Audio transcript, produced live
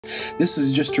This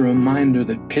is just a reminder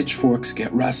that pitchforks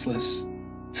get restless.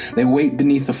 They wait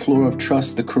beneath the floor of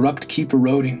trust the corrupt keep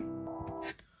eroding.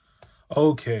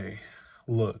 Okay,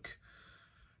 look.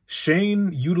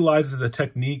 Shane utilizes a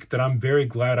technique that I'm very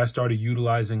glad I started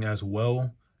utilizing as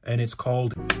well, and it's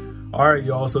called... All right,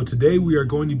 y'all, so today we are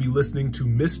going to be listening to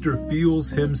Mr. Feels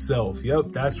himself. Yep,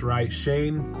 that's right,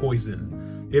 Shane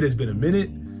Koyczan. It has been a minute,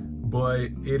 but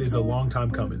it is a long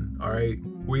time coming, all right?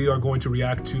 We are going to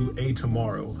react to A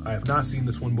Tomorrow. I have not seen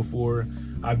this one before.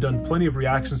 I've done plenty of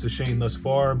reactions to Shane thus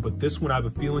far, but this one I have a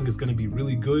feeling is going to be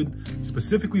really good,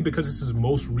 specifically because it's his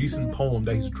most recent poem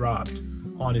that he's dropped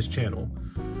on his channel,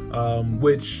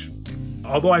 which,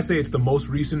 although I say it's the most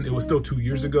recent, it was still 2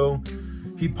 years ago.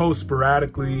 He posts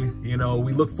sporadically, you know,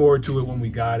 we look forward to it when we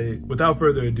got it. Without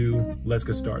further ado, let's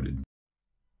get started.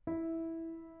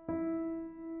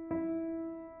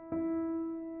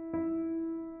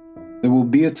 There will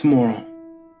be a tomorrow.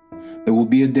 There will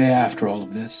be a day after all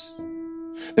of this.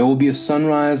 There will be a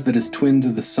sunrise that is twin to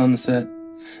the sunset.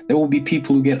 There will be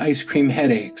people who get ice cream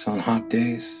headaches on hot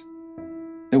days.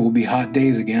 There will be hot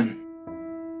days again.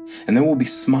 And there will be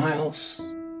smiles.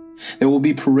 There will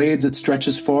be parades that stretch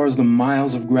as far as the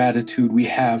miles of gratitude we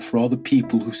have for all the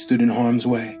people who stood in harm's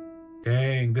way.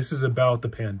 Dang, this is about the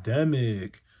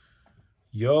pandemic.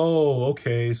 Yo,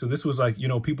 okay, so this was like, you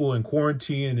know, people in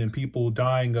quarantine and people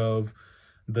dying of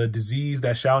the disease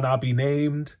that shall not be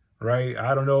named, right?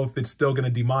 I don't know if it's still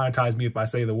going to demonetize me if I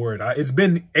say the word. It's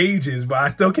been ages, but I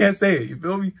still can't say it, you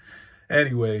feel me?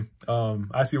 Anyway,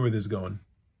 I see where this is going.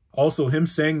 Also, him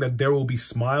saying that there will be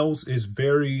smiles is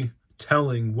very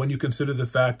telling when you consider the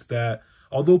fact that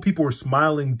although people were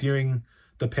smiling during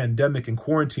the pandemic and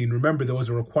quarantine, remember there was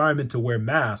a requirement to wear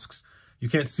masks. You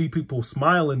can't see people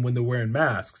smiling when they're wearing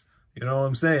masks. You know what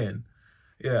I'm saying?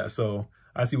 Yeah, so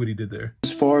I see what he did there.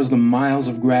 As far as the miles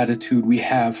of gratitude we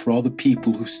have for all the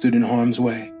people who stood in harm's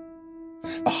way.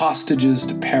 The hostages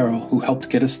to Apparel who helped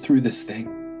get us through this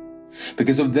thing.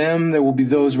 Because of them, there will be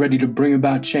those ready to bring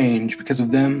about change. Because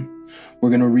of them, we're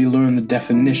going to relearn the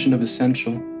definition of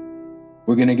essential.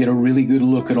 We're going to get a really good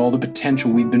look at all the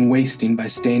potential we've been wasting by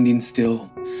standing still.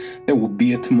 There will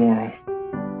be a tomorrow.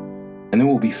 And there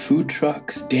will be food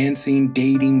trucks, dancing,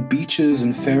 dating, beaches,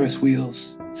 and Ferris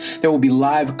wheels. There will be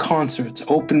live concerts,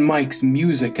 open mics,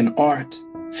 music, and art.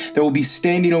 There will be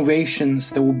standing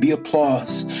ovations. There will be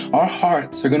applause. Our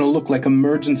hearts are going to look like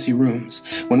emergency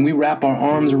rooms when we wrap our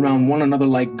arms around one another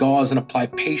like gauze and apply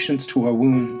patience to our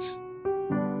wounds.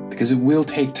 Because it will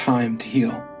take time to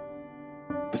heal.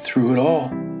 But through it all,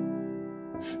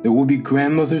 there will be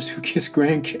grandmothers who kiss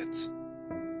grandkids.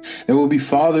 There will be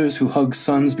fathers who hug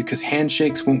sons because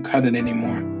handshakes won't cut it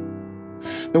anymore.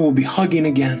 There will be hugging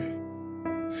again.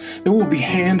 There will be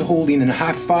hand-holding and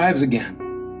high fives again.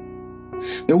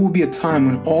 There will be a time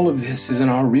when all of this is in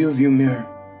our rearview mirror,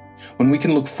 when we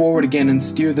can look forward again and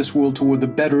steer this world toward the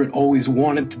better it always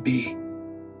wanted to be.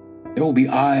 There will be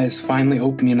eyes finally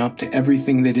opening up to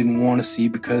everything they didn't want to see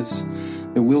because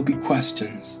there will be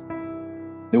questions.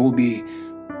 There will be,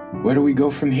 where do we go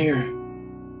from here?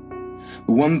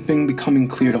 The one thing becoming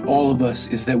clear to all of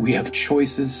us is that we have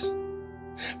choices.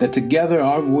 That together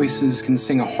our voices can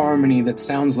sing a harmony that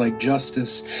sounds like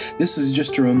justice. This is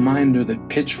just a reminder that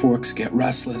pitchforks get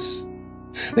restless.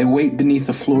 They wait beneath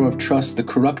the floor of trust the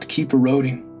corrupt keep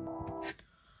eroding.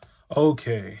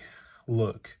 Okay,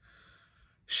 look.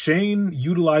 Shane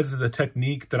utilizes a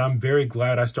technique that I'm very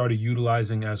glad I started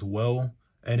utilizing as well,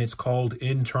 and it's called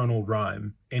internal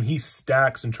rhyme, and he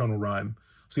stacks internal rhyme.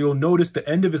 So you'll notice the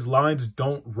end of his lines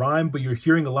don't rhyme, but you're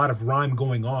hearing a lot of rhyme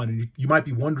going on, and you might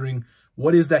be wondering,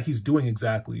 what is that he's doing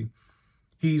exactly?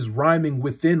 He's rhyming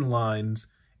within lines,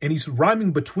 and he's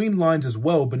rhyming between lines as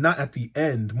well, but not at the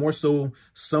end, more so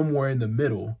somewhere in the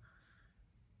middle.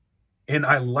 And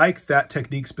I like that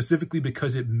technique specifically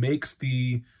because it makes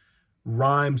the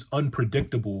rhymes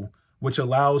unpredictable, which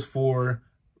allows for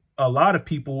a lot of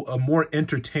people a more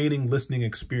entertaining listening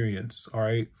experience. All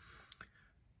right,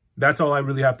 that's all I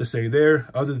really have to say there.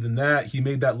 Other than that, he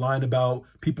made that line about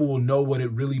people will know what it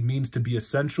really means to be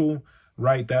essential,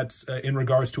 right? That's in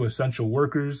regards to essential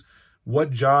workers,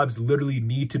 what jobs literally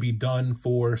need to be done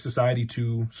for society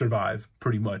to survive,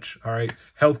 pretty much. All right,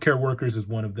 healthcare workers is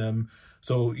one of them.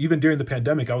 So even during the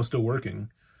pandemic, I was still working.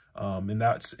 And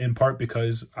that's in part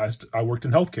because I worked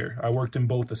in healthcare. I worked in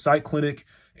both a psych clinic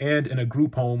and in a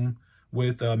group home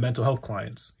with mental health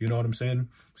clients. You know what I'm saying?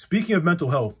 Speaking of mental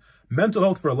health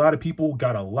for a lot of people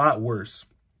got a lot worse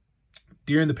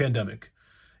during the pandemic,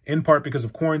 in part because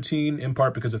of quarantine, in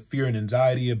part because of fear and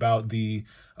anxiety about the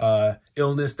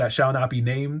illness that shall not be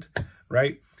named,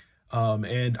 right?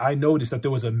 And I noticed that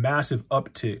there was a massive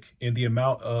uptick in the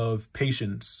amount of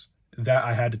patients that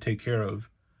I had to take care of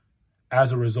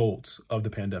as a result of the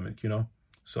pandemic, you know?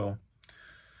 So,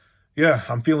 yeah,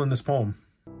 I'm feeling this poem.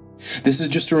 This is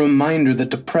just a reminder that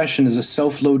depression is a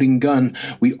self-loading gun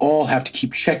we all have to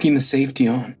keep checking the safety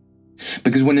on.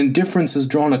 Because when indifference has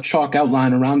drawn a chalk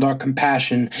outline around our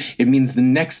compassion, it means the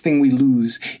next thing we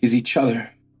lose is each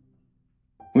other.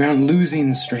 We aren't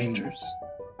losing strangers.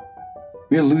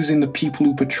 We are losing the people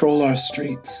who patrol our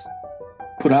streets,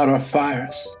 put out our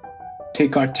fires,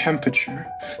 take our temperature,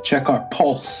 check our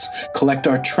pulse, collect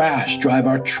our trash, drive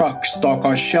our truck, stock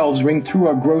our shelves, ring through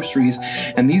our groceries,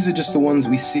 and these are just the ones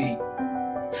we see.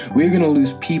 We're gonna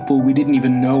lose people we didn't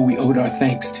even know we owed our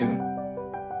thanks to.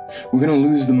 We're gonna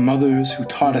lose the mothers who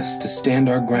taught us to stand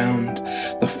our ground,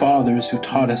 the fathers who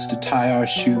taught us to tie our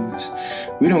shoes.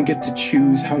 We don't get to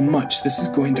choose how much this is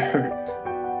going to hurt.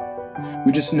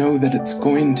 We just know that it's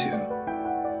going to.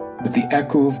 But the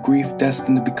echo of grief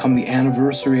destined to become the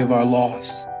anniversary of our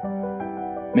loss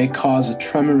may cause a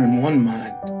tremor in one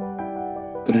mind,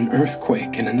 but an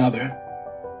earthquake in another.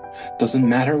 Doesn't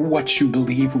matter what you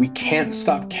believe, we can't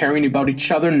stop caring about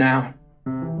each other now.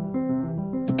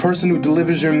 The person who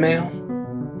delivers your mail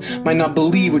might not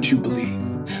believe what you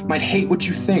believe, might hate what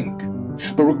you think,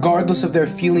 but regardless of their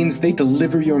feelings, they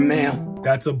deliver your mail.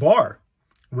 That's a bar.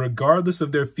 Regardless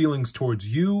of their feelings towards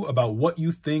you, about what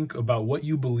you think, about what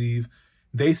you believe,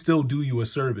 they still do you a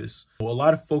service. A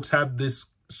lot of folks have this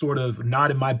sort of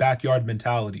not in my backyard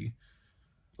mentality.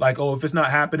 Like, oh, if it's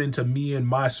not happening to me in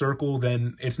my circle,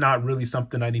 then it's not really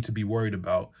something I need to be worried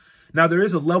about. Now, there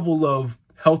is a level of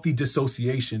healthy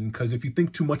dissociation, because if you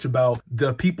think too much about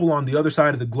the people on the other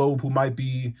side of the globe who might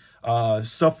be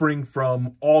suffering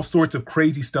from all sorts of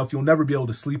crazy stuff, you'll never be able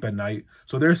to sleep at night.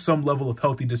 So there's some level of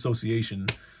healthy dissociation.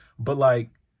 But like,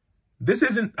 this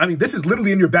is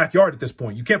literally in your backyard at this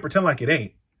point. You can't pretend like it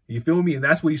ain't. You feel me? And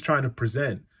that's what he's trying to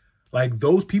present. Like,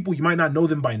 those people, you might not know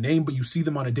them by name, but you see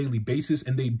them on a daily basis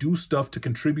and they do stuff to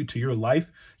contribute to your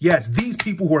life. Yeah, it's these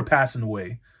people who are passing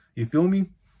away. You feel me?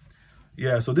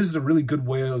 Yeah, so this is a really good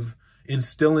way of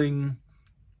instilling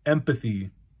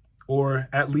empathy, or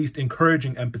at least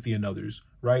encouraging empathy in others,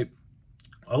 right?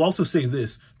 I'll also say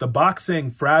this, the box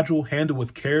saying fragile, handle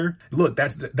with care. Look,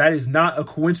 that is not a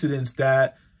coincidence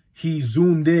that he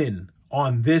zoomed in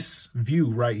on this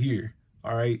view right here,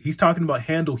 all right? He's talking about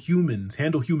handle human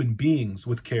beings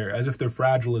with care, as if they're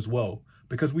fragile as well,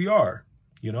 because we are,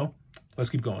 you know? Let's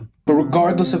keep going. But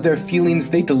regardless of their feelings,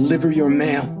 they deliver your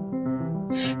mail.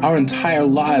 Our entire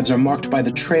lives are marked by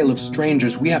the trail of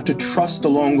strangers we have to trust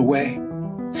along the way.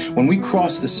 When we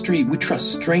cross the street, we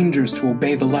trust strangers to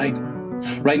obey the light.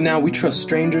 Right now, we trust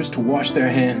strangers to wash their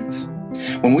hands.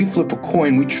 When we flip a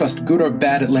coin, we trust good or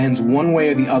bad it lands one way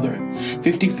or the other.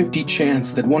 50-50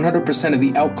 chance that 100% of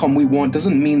the outcome we want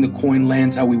doesn't mean the coin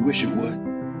lands how we wish it would.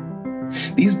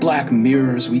 These black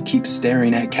mirrors we keep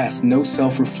staring at cast no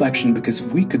self-reflection, because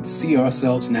if we could see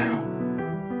ourselves now,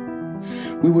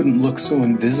 we wouldn't look so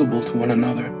invisible to one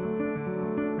another.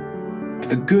 But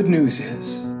the good news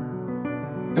is,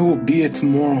 there will be a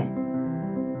tomorrow.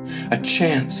 A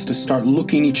chance to start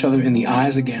looking each other in the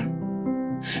eyes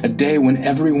again. A day when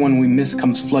everyone we miss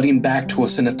comes flooding back to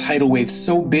us in a tidal wave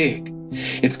so big,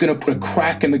 it's gonna put a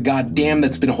crack in the goddamn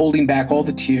that's been holding back all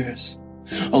the tears.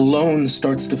 Alone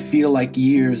starts to feel like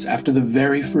years after the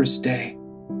very first day.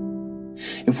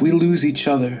 If we lose each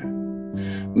other,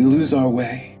 we lose our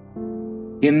way.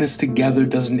 In this together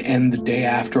doesn't end the day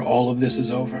after all of this is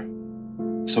over.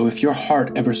 So if your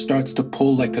heart ever starts to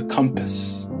pull like a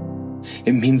compass,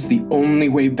 it means the only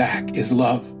way back is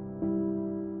love.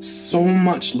 So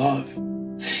much love.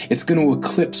 It's going to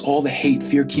eclipse all the hate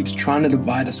fear keeps trying to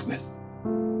divide us with.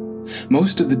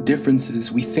 Most of the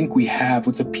differences we think we have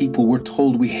with the people we're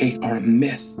told we hate are a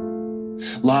myth.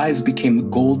 Lies became the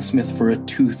goldsmith for a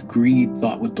tooth greed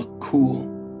thought would look cool.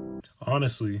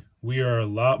 Honestly, we are a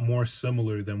lot more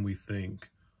similar than we think.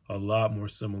 A lot more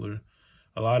similar.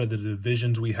 A lot of the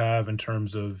divisions we have in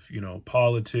terms of, you know,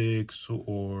 politics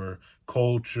or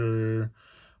culture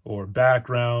or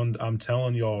background, I'm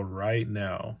telling y'all right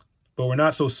now. But we're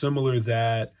not so similar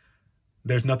that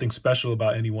there's nothing special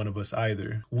about any one of us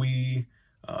either. We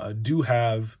do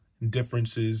have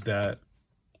differences that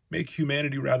make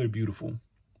humanity rather beautiful,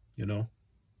 you know?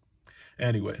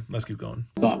 Anyway, let's keep going.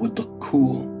 Thought would look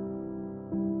cool.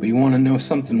 But you want to know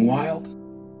something wild?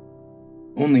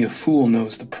 Only a fool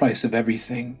knows the price of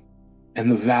everything and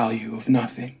the value of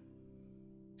nothing.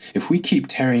 If we keep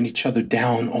tearing each other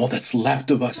down, all that's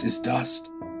left of us is dust.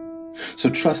 So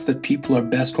trust that people are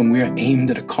best when we are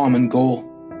aimed at a common goal.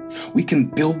 We can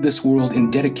build this world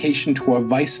in dedication to our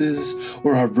vices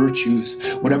or our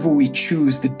virtues. Whatever we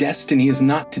choose, the destiny is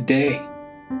not today.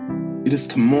 It is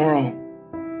tomorrow.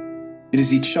 It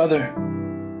is each other.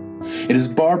 It is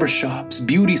barbershops,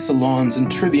 beauty salons,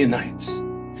 and trivia nights.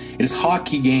 It is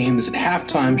hockey games and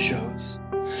halftime shows,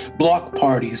 block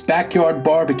parties, backyard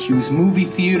barbecues, movie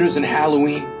theaters, and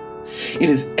Halloween. It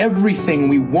is everything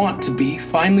we want to be,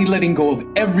 finally letting go of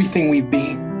everything we've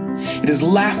been. It is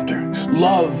laughter,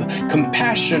 love,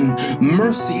 compassion,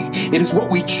 mercy. It is what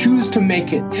we choose to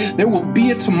make it. There will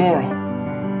be a tomorrow.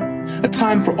 A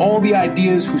time for all the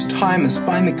ideas whose time has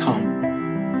finally come.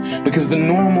 Because the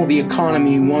normal the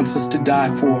economy wants us to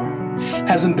die for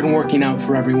hasn't been working out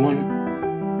for everyone.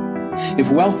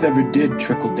 If wealth ever did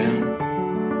trickle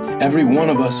down, every one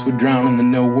of us would drown in the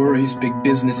no worries big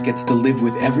business gets to live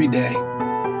with every day.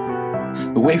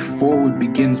 The way forward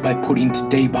begins by putting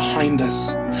today behind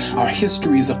us. Our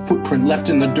history is a footprint left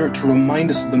in the dirt to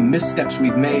remind us of the missteps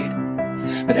we've made.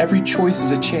 That every choice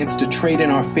is a chance to trade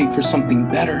in our fate for something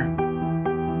better.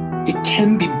 It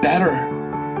can be better.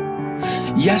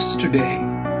 Yesterday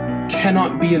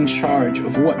cannot be in charge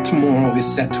of what tomorrow is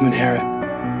set to inherit.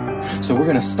 So we're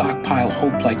gonna stockpile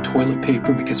hope like toilet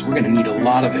paper because we're gonna need a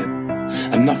lot of it.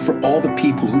 Enough for all the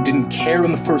people who didn't care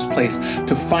in the first place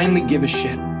to finally give a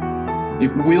shit.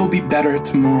 It will be better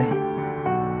tomorrow.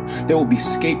 There will be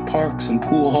skate parks and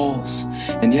pool halls.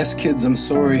 And yes, kids, I'm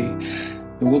sorry,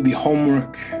 there will be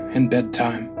homework and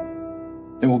bedtime.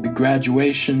 There will be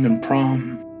graduation and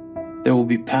prom. There will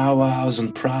be powwows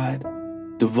and pride,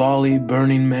 Diwali,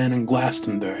 Burning Man, and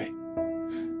Glastonbury.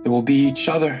 There will be each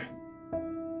other.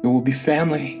 There will be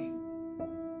family.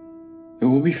 There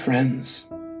will be friends.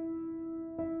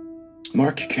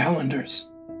 Mark your calendars,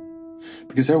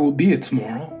 because there will be a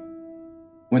tomorrow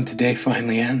when today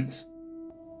finally ends.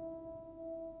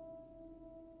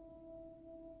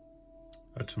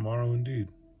 A tomorrow indeed.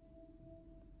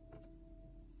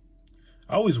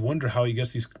 I always wonder how he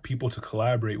gets these people to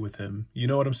collaborate with him. You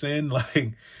know what I'm saying?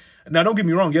 Like, now don't get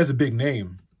me wrong, he has a big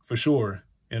name, for sure.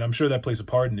 And I'm sure that plays a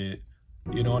part in it.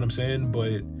 You know what I'm saying?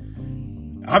 But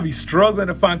I'd be struggling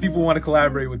to find people who want to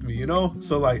collaborate with me, you know?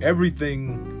 So like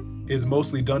everything is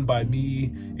mostly done by me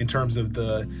in terms of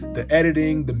the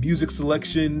editing, the music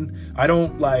selection. I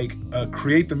don't like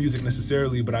create the music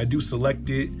necessarily, but I do select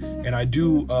it and I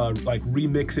do like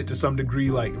remix it to some degree.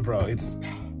 Like, bro,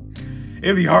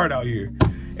 it'd be hard out here.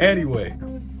 Anyway,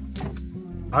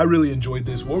 I really enjoyed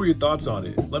this. What were your thoughts on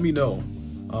it? Let me know.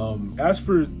 As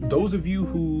for those of you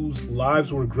whose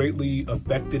lives were greatly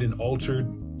affected and altered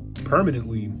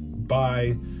permanently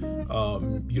by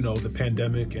you know, the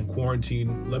pandemic and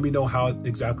quarantine, let me know how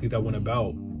exactly that went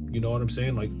about. You know what I'm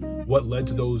saying? Like, what led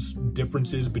to those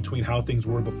differences between how things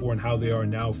were before and how they are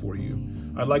now for you?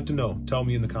 I'd like to know. Tell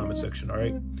me in the comment section, all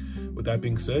right? With that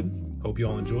being said, hope you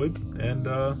all enjoyed, and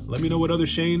let me know what other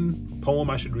Shane poem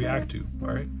I should react to, all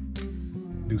right?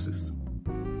 Deuces.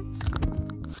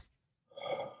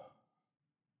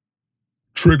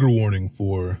 Trigger warning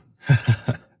for,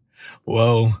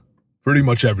 well, pretty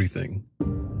much everything.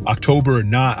 October or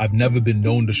not, I've never been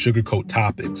known to sugarcoat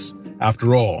topics.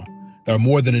 After all, there are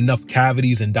more than enough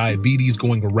cavities and diabetes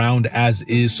going around as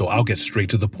is, so I'll get straight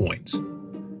to the point.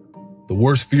 The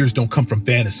worst fears don't come from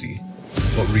fantasy,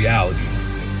 but reality.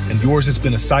 And yours has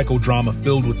been a psychodrama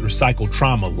filled with recycled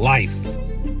trauma. Life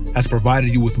has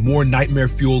provided you with more nightmare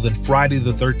fuel than Friday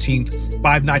the 13th,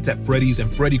 Five Nights at Freddy's,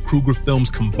 and Freddy Krueger films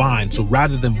combined. So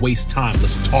rather than waste time,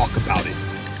 let's talk about it.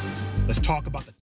 Let's talk about the